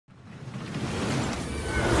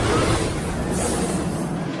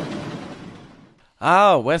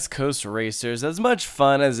Ah, West Coast Racers. As much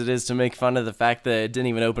fun as it is to make fun of the fact that it didn't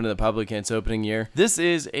even open to the public in its opening year, this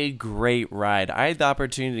is a great ride. I had the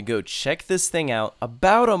opportunity to go check this thing out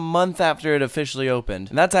about a month after it officially opened.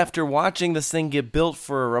 And that's after watching this thing get built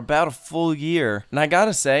for about a full year. And I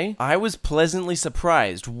gotta say, I was pleasantly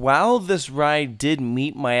surprised. While this ride did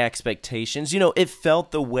meet my expectations, it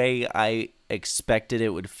felt the way I expected it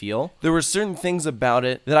would feel. There were certain things about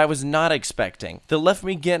it that I was not expecting that left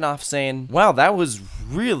me getting off saying, wow, that was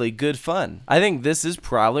really good fun. I think this is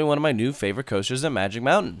probably one of my new favorite coasters at Magic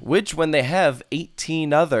Mountain, which when they have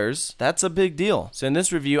 18 others, that's a big deal. So in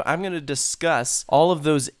this review, I'm going to discuss all of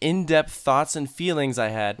those in-depth thoughts and feelings I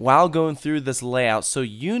had while going through this layout so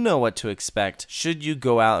you know what to expect should you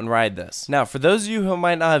go out and ride this. Now, for those of you who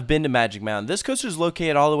might not have been to Magic Mountain, this coaster is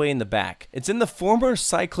located all the way in the back. It's in the former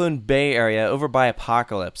Cyclone Bay area over by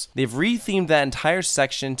Apocalypse. They've rethemed that entire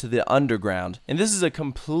section to the underground, and this is a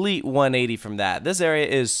complete 180 from that. This area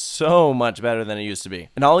is so much better than it used to be.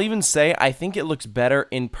 And I'll even say I think it looks better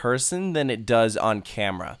in person than it does on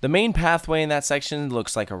camera. The main pathway in that section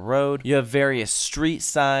looks like a road. You have various street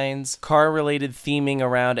signs, car-related theming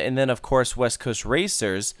around, and then of course West Coast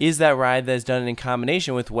Racers is that ride that is done in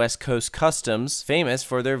combination with West Coast Customs, famous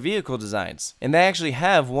for their vehicle designs. And they actually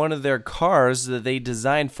have one of their cars that they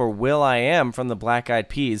designed for will.i.am from the Black Eyed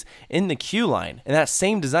Peas in the queue line. And that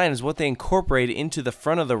same design is what they incorporated into the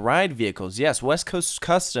front of the ride vehicles. Yes, West Coast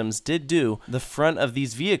Customs did do the front of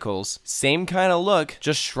these vehicles. Same kind of look,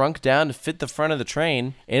 just shrunk down to fit the front of the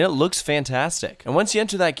train, and it looks fantastic. And once you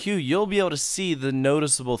enter that queue, you'll be able to see the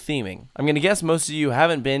noticeable theming. I'm gonna guess most of you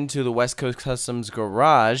haven't been to the West Coast Customs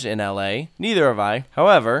garage in LA. Neither have I.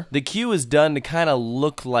 However, the queue is done to kind of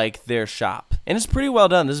look like their shop. And it's pretty well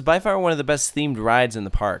done. This is by far one of the best themed rides in the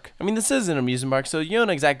park. I mean, this is an amusement park, so you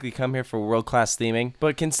don't exactly come here for world-class theming,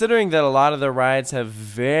 but considering that a lot of the rides have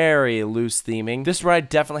very loose theming, this ride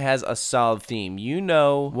definitely has a solid theme. You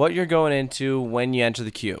know what you're going into when you enter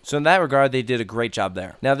the queue. So in that regard, they did a great job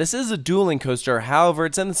there. Now, this is a dueling coaster. However,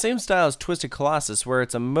 it's in the same style as Twisted Colossus, where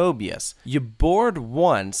it's a Mobius. You board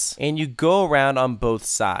once, and you go around on both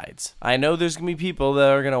sides. I know there's going to be people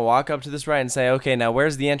that are going to walk up to this ride and say, okay, now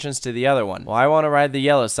where's the entrance to the other one? Well, I want to ride the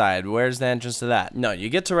yellow side. Where's the entrance to that? No, you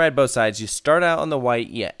get to ride both sides. You start out on the white,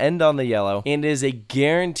 you end on the yellow, and it is a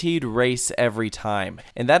guaranteed race every time.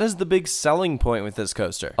 And that is the big selling point with this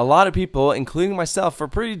coaster. A lot of people, including myself, were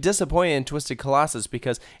pretty disappointed in Twisted Colossus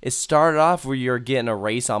because it started off where you're getting a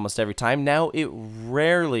race almost every time. Now it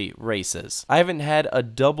rarely races. I haven't had a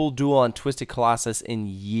double duel on Twisted Colossus in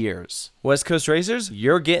years. West Coast Racers,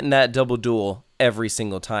 you're getting that double duel every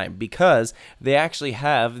single time because they actually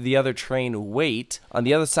have the other train wait on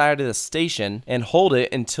the other side of the station and hold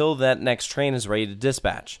it until that next train is ready to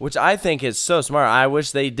dispatch, which I think is so smart. I wish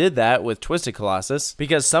they did that with Twisted Colossus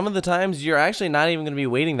because some of the times you're actually not even going to be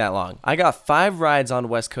waiting that long. I got 5 rides on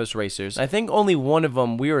West Coast Racers. I think only one of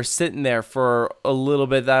them we were sitting there for a little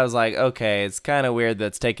bit that I was like, okay, it's kind of weird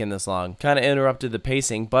that's taking this long. Kind of interrupted the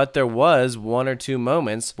pacing, but there was 1 or 2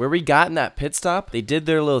 moments where we got in that pit stop, they did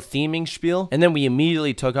their little theming spiel, and then we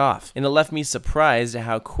immediately took off, and it left me surprised at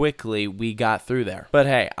how quickly we got through there. But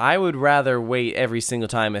hey, I would rather wait every single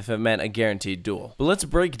time if it meant a guaranteed duel. But let's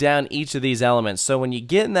break down each of these elements. So when you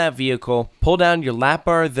get in that vehicle, pull down your lap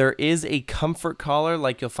bar. There is a comfort collar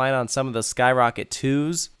like you'll find on some of the Skyrocket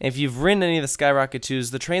 2s. If you've ridden any of the Skyrocket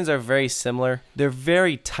 2s, the trains are very similar. They're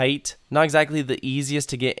very tight. Not exactly the easiest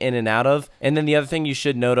to get in and out of. And then the other thing you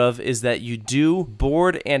should note of is that you do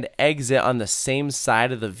board and exit on the same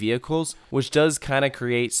side of the vehicles, which does kind of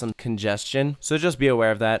create some congestion. So just be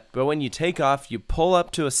aware of that. But when you take off, you pull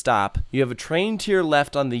up to a stop, you have a train to your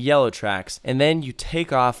left on the yellow tracks, and then you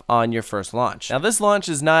take off on your first launch. Now this launch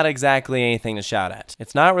is not exactly anything to shout at.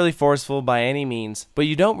 It's not really forceful by any means, but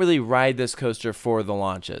you don't really ride this coaster for the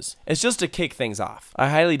launches. It's just to kick things off. I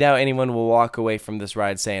highly doubt anyone will walk away from this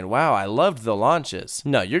ride saying, wow, I loved the launches.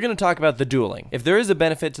 No, you're going to talk about the dueling. If there is a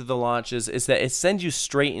benefit to the launches, it's that it sends you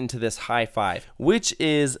straight into this high five, which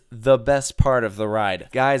is the best part of the ride.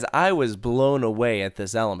 Guys, I was blown away at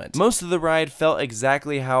this element. Most of the ride felt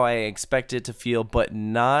exactly how I expected it to feel, but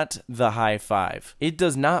not the high five. It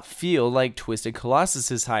does not feel like Twisted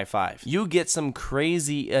Colossus's high five. You get some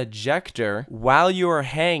crazy ejector while you're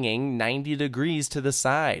hanging 90 degrees to the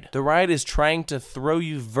side. The ride is trying to throw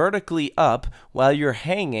you vertically up while you're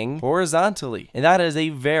hanging horizontally, and that is a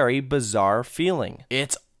very bizarre feeling.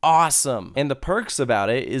 It's awesome. And the perks about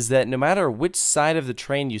it is that no matter which side of the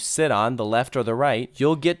train you sit on, the left or the right,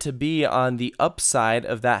 you'll get to be on the upside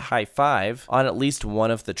of that high five on at least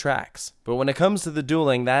one of the tracks. But when it comes to the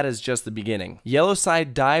dueling, that is just the beginning. Yellow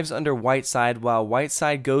side dives under white side while white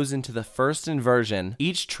side goes into the first inversion.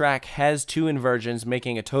 Each track has 2 inversions,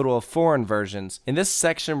 making a total of 4 inversions. In this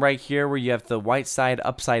section right here where you have the white side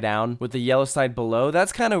upside down with the yellow side below,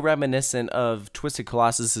 that's kind of reminiscent of Twisted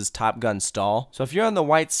Colossus's Top Gun stall. So if you're on the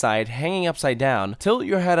white side hanging upside down, tilt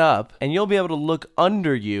your head up and you'll be able to look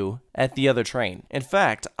under you at the other train. In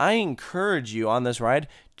fact, I encourage you on this ride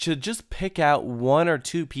to just pick out 1 or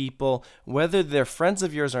 2 people, whether they're friends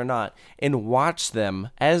of yours or not, and watch them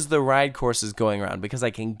as the ride course is going around, because I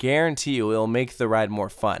can guarantee you it'll make the ride more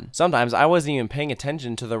fun. Sometimes I wasn't even paying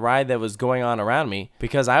attention to the ride that was going on around me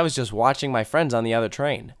because I was just watching my friends on the other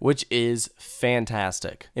train, which is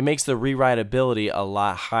fantastic. It makes the re-rideability a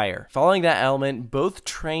lot higher. Following that element, both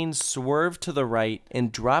trains swerve to the right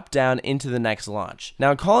and drop down into the next launch.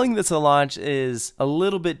 Now, calling this a launch is a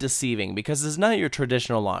little bit deceiving because it's not your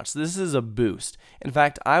traditional launch. This is a boost. In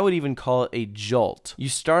fact, I would even call it a jolt. You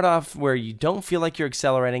start off where you don't feel like you're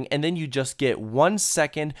accelerating, and then you just get 1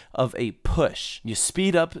 second of a push. You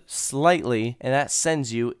speed up slightly, and that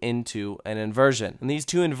sends you into an inversion. And these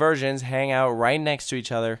 2 inversions hang out right next to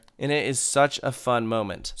each other, and it is such a fun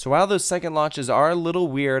moment. So while those second launches are a little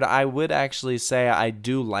weird, I would actually say I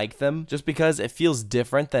do like them, just because it feels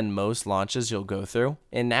different than most launches you'll go through.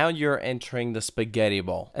 And now you're entering the spaghetti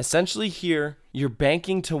bowl. Essentially here, you're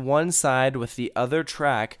banking to one side with the other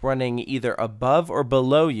track running either above or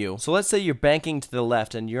below you. So let's say you're banking to the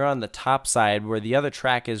left and you're on the top side where the other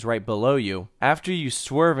track is right below you. After you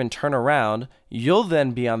swerve and turn around, you'll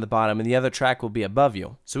then be on the bottom and the other track will be above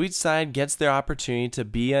you. So each side gets their opportunity to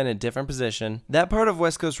be in a different position. That part of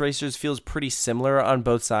West Coast Racers feels pretty similar on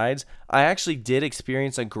both sides. I actually did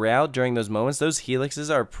experience a grout during those moments. Those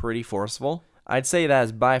helixes are pretty forceful. I'd say that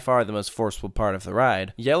is by far the most forceful part of the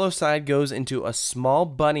ride. Yellow side goes into a small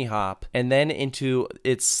bunny hop and then into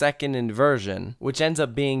its second inversion, which ends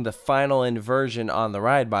up being the final inversion on the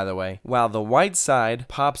ride, by the way, while the white side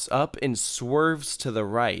pops up and swerves to the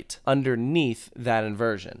right underneath that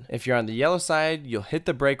inversion. If you're on the yellow side, you'll hit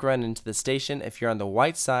the brake run into the station. If you're on the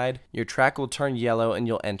white side, your track will turn yellow and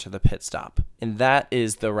you'll enter the pit stop. And that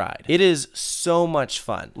is the ride. It is so much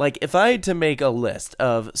fun. Like, if I had to make a list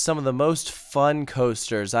of some of the most fun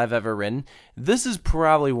coasters I've ever ridden, this is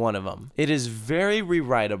probably one of them. It is very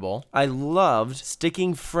re-rideable. I loved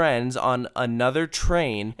sticking friends on another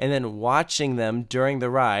train and then watching them during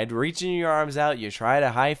the ride, reaching your arms out, you try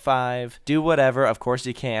to high five, do whatever. Of course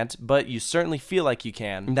you can't, but you certainly feel like you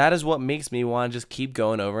can. And that is what makes me want to just keep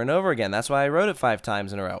going over and over again. That's why I rode it 5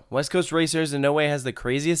 times in a row. West Coast Racers in no way has the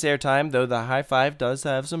craziest airtime, though the high five does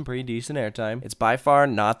have some pretty decent airtime. It's by far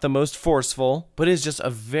not the most forceful, but it's just a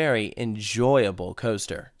very enjoyable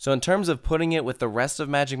coaster. So in terms of putting it with the rest of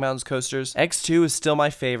Magic Mountain's coasters, X2 is still my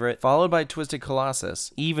favorite, followed by Twisted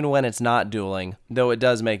Colossus, even when it's not dueling, though it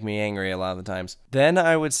does make me angry a lot of the times. Then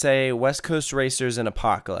I would say West Coast Racers and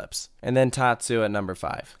Apocalypse, and then Tatsu at number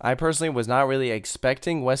 5. I personally was not really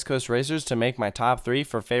expecting West Coast Racers to make my top 3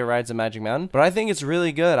 for favorite rides at Magic Mountain, but I think it's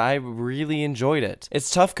really good. I really enjoyed it.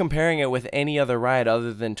 It's tough comparing it with any other ride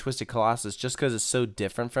other than Twisted Colossus just because it's so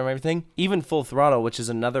different from everything. Even Full Throttle, which is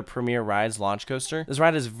another Premier Rides launch coaster, this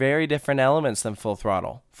ride has very different elements than Full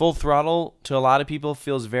Throttle. Full Throttle, to a lot of people,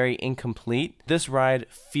 feels very incomplete. This ride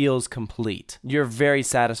feels complete. You're very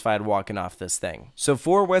satisfied walking off this thing. So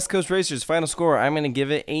for West Coast Racers' final score, I'm going to give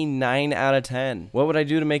it a 9 out of 10. What would I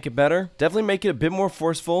do to make it better? Definitely make it a bit more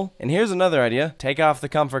forceful. And here's another idea. Take off the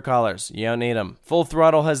comfort collars. You don't need them. Full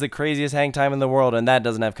Throttle has the craziest hang time in the world, and that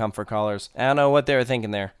doesn't have comfort collars. I don't know what they were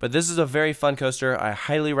thinking there. But this is a very fun coaster. I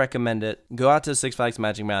highly recommend it. Go out to Six Flags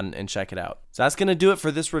Magic Mountain and check it out. So that's going to do it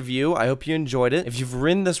for this review. I hope you enjoyed it. If you've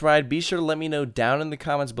ridden this ride, be sure to let me know down in the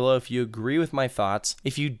comments below if you agree with my thoughts.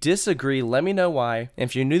 If you disagree, let me know why. And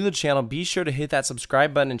if you're new to the channel, be sure to hit that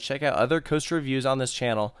subscribe button and check out other coaster reviews on this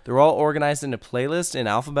channel. They're all organized into playlists in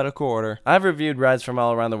alphabetical order. I've reviewed rides from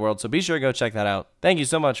all around the world, so be sure to go check that out. Thank you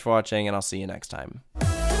so much for watching, and I'll see you next time.